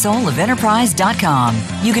at thesoulofenterprise.com.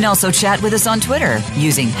 You can also chat with us on Twitter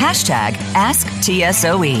using hashtag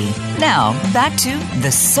AskTSOE. Now, back to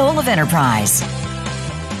The Soul of Enterprise.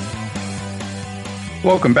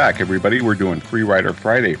 Welcome back, everybody. We're doing Free Rider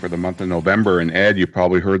Friday for the month of November. And Ed, you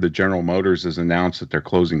probably heard that General Motors has announced that they're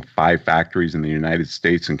closing 5 factories in the United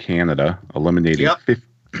States and Canada, eliminating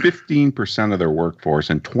 15% of their workforce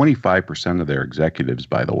and 25% of their executives,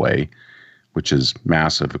 by the way, which is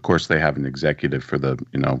massive. Of course, they have an executive for the,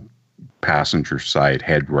 passenger side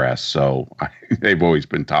headrest. So they've always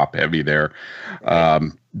been top heavy there.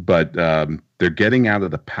 But they're getting out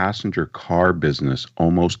of the passenger car business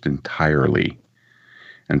almost entirely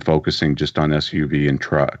and focusing just on SUV and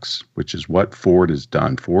trucks, which is what Ford has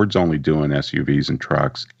done. Ford's only doing SUVs and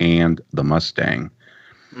trucks and the Mustang.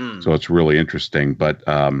 So it's really interesting. But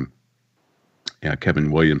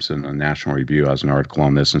Kevin Williamson on National Review has an article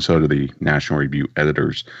on this, and so do the National Review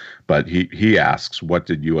editors. But he asks, what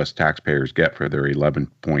did U.S. taxpayers get for their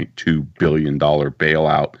 $11.2 billion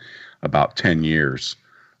bailout about 10 years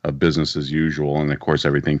of business as usual? And, of course,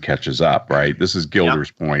 everything catches up, right? This is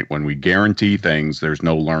Gilder's point. When we guarantee things, there's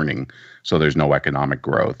no learning, so there's no economic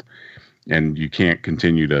growth. And you can't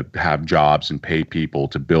continue to have jobs and pay people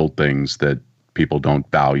to build things that people don't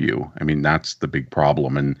value. I mean, that's the big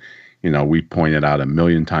problem. And, we pointed out a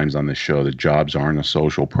million times on this show that jobs aren't a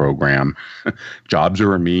social program. Jobs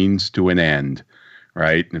are a means to an end,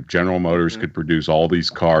 right? And if General Motors could produce all these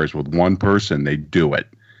cars with one person, they'd do it.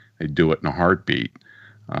 They'd do it in a heartbeat.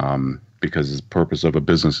 Because the purpose of a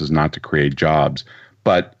business is not to create jobs.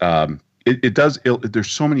 But there's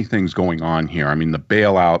so many things going on here. I mean, the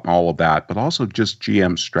bailout and all of that, but also just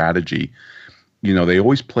GM's strategy. They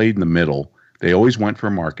always played in the middle. They always went for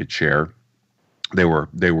market share. They were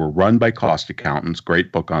run by cost accountants.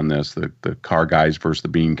 Great book on this, the Car Guys versus the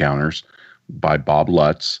Bean Counters by Bob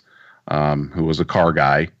Lutz, who was a car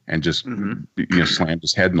guy and just slammed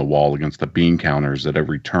his head in the wall against the bean counters at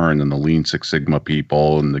every turn, and the Lean Six Sigma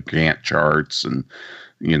people and the Gantt charts and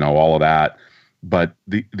all of that. But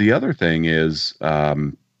the other thing is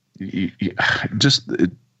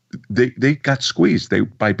they got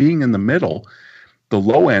squeezed. By being in the middle, the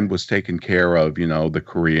low end was taken care of, the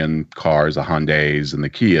Korean cars, the Hyundais and the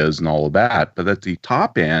Kias and all of that. But at the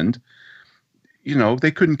top end, they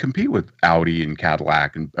couldn't compete with Audi and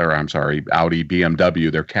Cadillac Audi, BMW.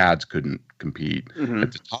 Their CADs couldn't compete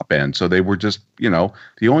at the top end. So they were just, the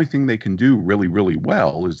only thing they can do really, really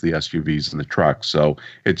well is the SUVs and the trucks. So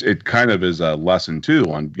it kind of is a lesson too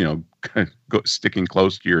on, sticking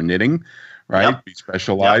close to your knitting, right? Be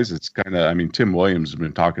specialized. It's kind of, Tim Williams has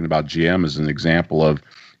been talking about GM as an example of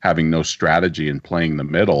having no strategy and playing the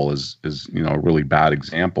middle is a really bad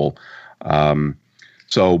example.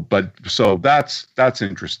 So that's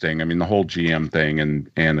interesting. I mean, the whole GM thing,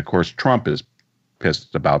 and of course Trump is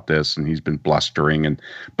pissed about this, and he's been blustering.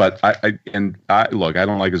 But I look, I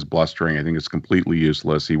don't like his blustering. I think it's completely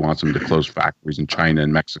useless. He wants them to close factories in China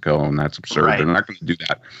and Mexico, and that's absurd. Right. They're not going to do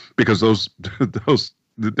that because those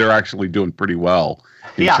they're actually doing pretty well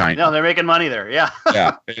in China. No, they're making money there. Yeah.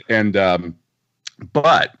 Yeah, and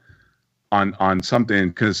but. On something,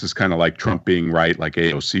 because this is kind of like Trump being right, like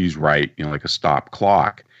AOC's right, like a stop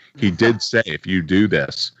clock. He did say, if you do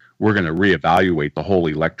this, we're going to reevaluate the whole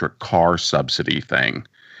electric car subsidy thing.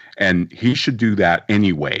 And he should do that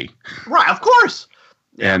anyway. Right, of course.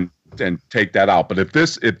 And take that out. But if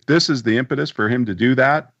this is the impetus for him to do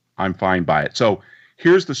that, I'm fine by it. So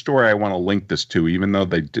here's the story I want to link this to, even though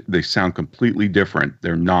they sound completely different.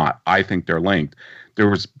 They're not. I think they're linked. There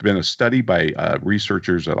has been a study by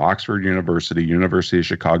researchers at Oxford University, University of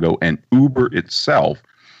Chicago, and Uber itself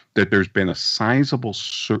that there's been a sizable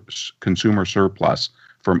consumer surplus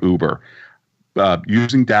from Uber.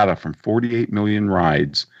 Using data from 48 million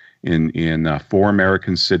rides in 4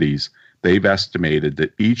 American cities, they've estimated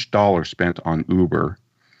that each dollar spent on Uber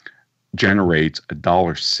generates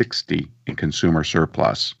 $1.60 in consumer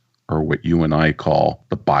surplus, or what you and I call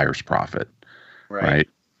the buyer's profit, right?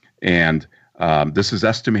 And this is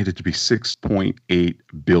estimated to be $6.8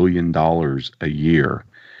 billion a year.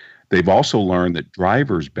 They've also learned that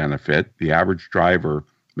drivers benefit. The average driver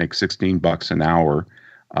makes $16 an hour,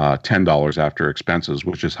 $10 after expenses,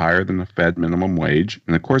 which is higher than the Fed minimum wage.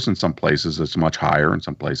 And of course, in some places it's much higher. In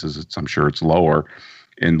some places, I'm sure it's lower.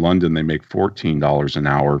 In London, they make $14 an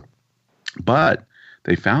hour. But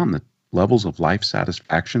they found that levels of life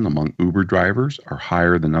satisfaction among Uber drivers are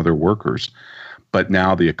higher than other workers. But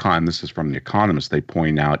now this is from The Economist, they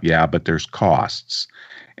point out, but there's costs.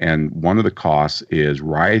 And one of the costs is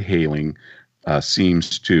ride hailing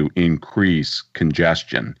seems to increase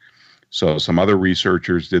congestion. So some other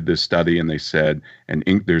researchers did this study, and they said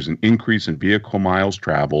there's an increase in vehicle miles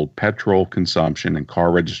traveled, petrol consumption, and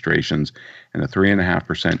car registrations, and a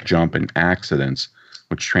 3.5% jump in accidents,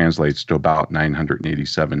 which translates to about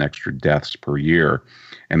 987 extra deaths per year.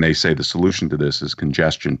 And they say the solution to this is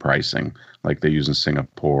congestion pricing, like they use in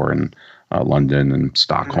Singapore and London and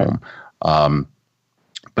Stockholm.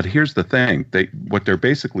 But here's the thing: what they're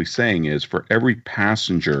basically saying is for every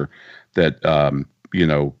passenger that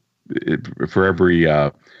for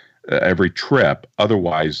every trip,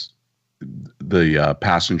 otherwise the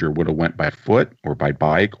passenger would have went by foot or by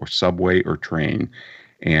bike or subway or train.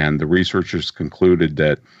 And the researchers concluded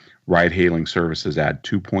that ride-hailing services add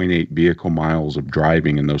 2.8 vehicle miles of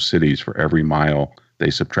driving in those cities for every mile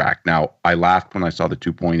they subtract. Now, I laughed when I saw the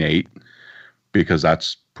 2.8 because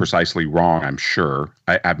that's precisely wrong, I'm sure.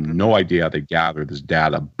 I have no idea how they gather this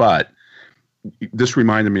data, but this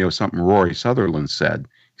reminded me of something Rory Sutherland said.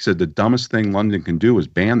 He said the dumbest thing London can do is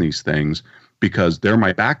ban these things because they're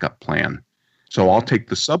my backup plan. So I'll take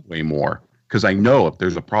the subway more because I know if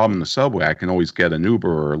there's a problem in the subway, I can always get an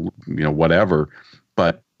Uber or whatever.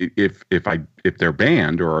 But if they're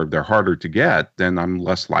banned or they're harder to get, then I'm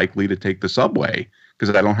less likely to take the subway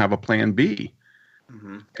because I don't have a plan B.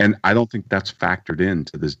 Mm-hmm. And I don't think that's factored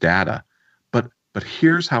into this data. But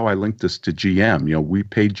here's how I link this to GM. We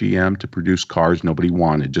paid GM to produce cars nobody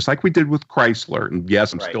wanted, just like we did with Chrysler. And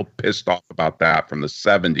yes, I'm still pissed off about that from the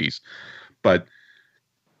 70s. But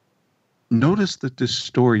notice that this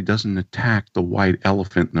story doesn't attack the white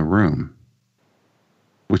elephant in the room,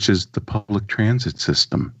 which is the public transit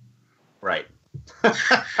system. Right.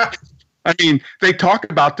 I mean, they talk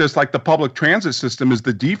about this like the public transit system is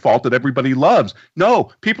the default that everybody loves.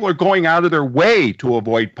 No, people are going out of their way to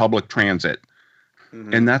avoid public transit.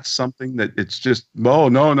 Mm-hmm. And that's something that it's just, no,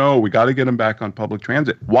 we got to get them back on public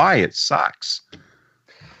transit. Why? It sucks.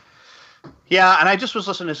 Yeah, and I just was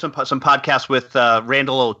listening to some podcasts with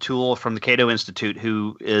Randall O'Toole from the Cato Institute,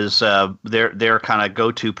 who is their kind of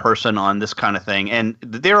go-to person on this kind of thing. And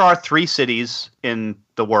there are 3 cities in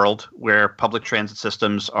the world where public transit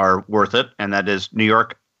systems are worth it, and that is New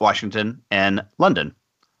York, Washington, and London.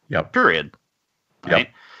 Yep. Period. Right?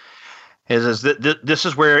 Yep. This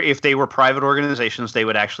is where if they were private organizations, they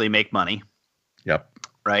would actually make money. Yep.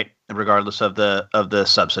 Right, regardless of the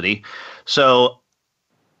subsidy. So,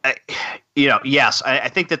 yes, I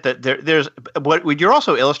think that there's what you're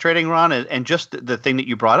also illustrating, Ron, and just the thing that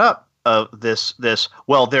you brought up of this.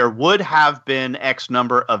 Well, there would have been X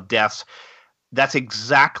number of deaths. That's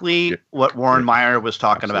exactly what Warren Meyer was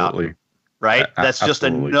talking about. Right. That's just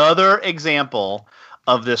another example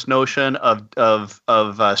of this notion of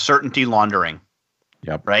certainty laundering.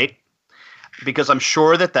 Yep. Right? Because I'm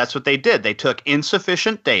sure that's what they did. They took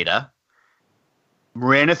insufficient data,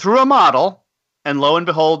 ran it through a model, and lo and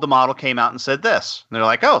behold, the model came out and said this. And they're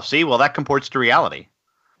like, oh, see, well, that comports to reality.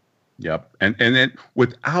 Yep. And then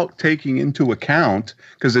without taking into account,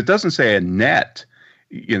 because it doesn't say a net,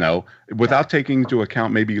 without taking into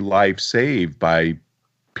account maybe life saved by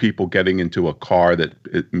people getting into a car that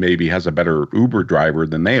it maybe has a better Uber driver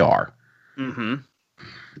than they are. Mm-hmm.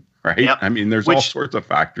 Right? Yep. I mean, there's all sorts of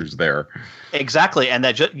factors there. Exactly. And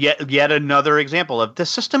that just yet another example of the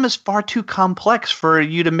system is far too complex for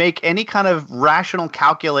you to make any kind of rational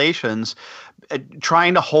calculations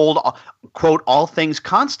trying to hold, quote, all things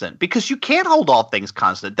constant, because you can't hold all things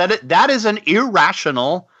constant. That is an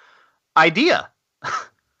irrational idea.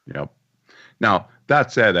 Yep. Now,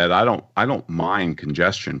 that said, Ed, I don't mind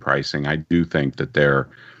congestion pricing. I do think that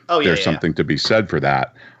there's something to be said for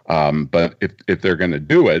that. But if they're going to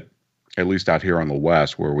do it, at least out here on the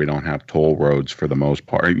West, where we don't have toll roads for the most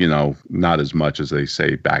part, not as much as they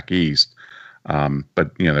say back east.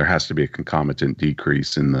 But there has to be a concomitant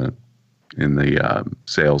decrease in the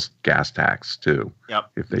sales gas tax too.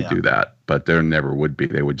 Yep. If they do that, but there never would be.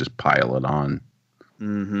 They would just pile it on.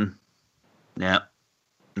 Mm-hmm. Yeah.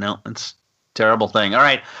 No, it's terrible thing. All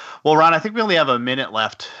right. Well, Ron, I think we only have a minute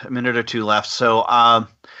or two left. So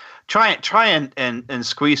try and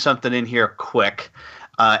squeeze something in here quick.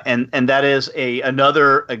 And that is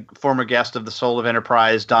another former guest of the Soul of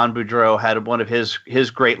Enterprise, Don Boudreau, had one of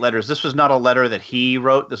his great letters. This was not a letter that he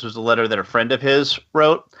wrote. This was a letter that a friend of his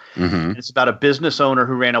wrote. Mm-hmm. It's about a business owner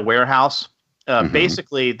who ran a warehouse.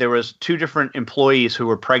 Basically, there was 2 different employees who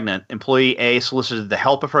were pregnant. Employee A solicited the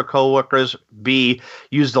help of her coworkers. B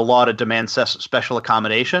used the law to demand special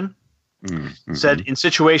accommodation. Mm-hmm. Said in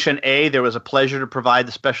situation A, there was a pleasure to provide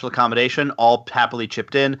the special accommodation. All happily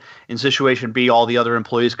chipped in. In situation B, all the other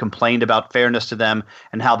employees complained about fairness to them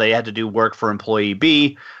and how they had to do work for employee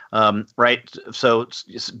B. Right. So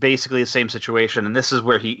it's basically the same situation. And this is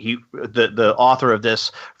where the author of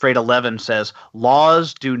this, Freda Levin, says,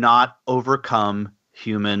 laws do not overcome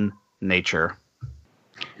human nature.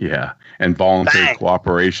 Yeah. And voluntary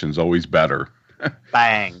cooperation is always better.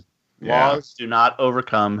 Bang. Yeah. Laws do not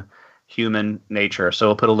overcome human nature. So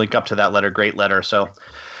we'll put a link up to that letter. Great letter. So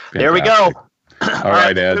there we go. All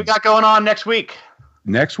right, Ed. What we got going on next week?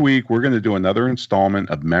 Next week, we're going to do another installment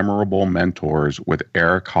of Memorable Mentors with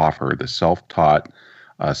Eric Hoffer, the self-taught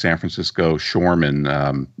San Francisco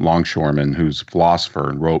longshoreman who's a philosopher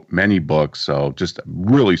and wrote many books. So just a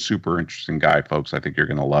really super interesting guy, folks. I think you're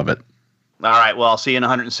going to love it. All right. Well, I'll see you in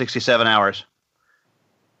 167 hours.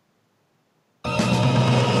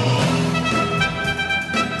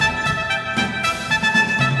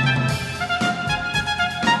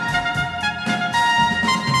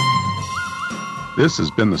 This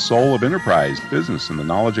has been The Soul of Enterprise, Business in the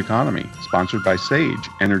Knowledge Economy, sponsored by Sage,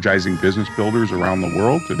 energizing business builders around the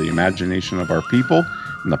world through the imagination of our people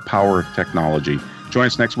and the power of technology. Join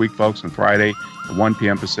us next week, folks, on Friday at 1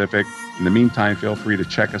 p.m. Pacific. In the meantime, feel free to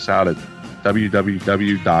check us out at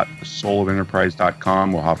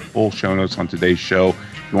www.thesoulofenterprise.com. We'll have full show notes on today's show.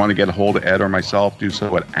 If you want to get a hold of Ed or myself, do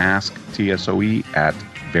so at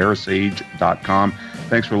asktsoe@verasage.com.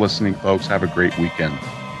 Thanks for listening, folks. Have a great weekend.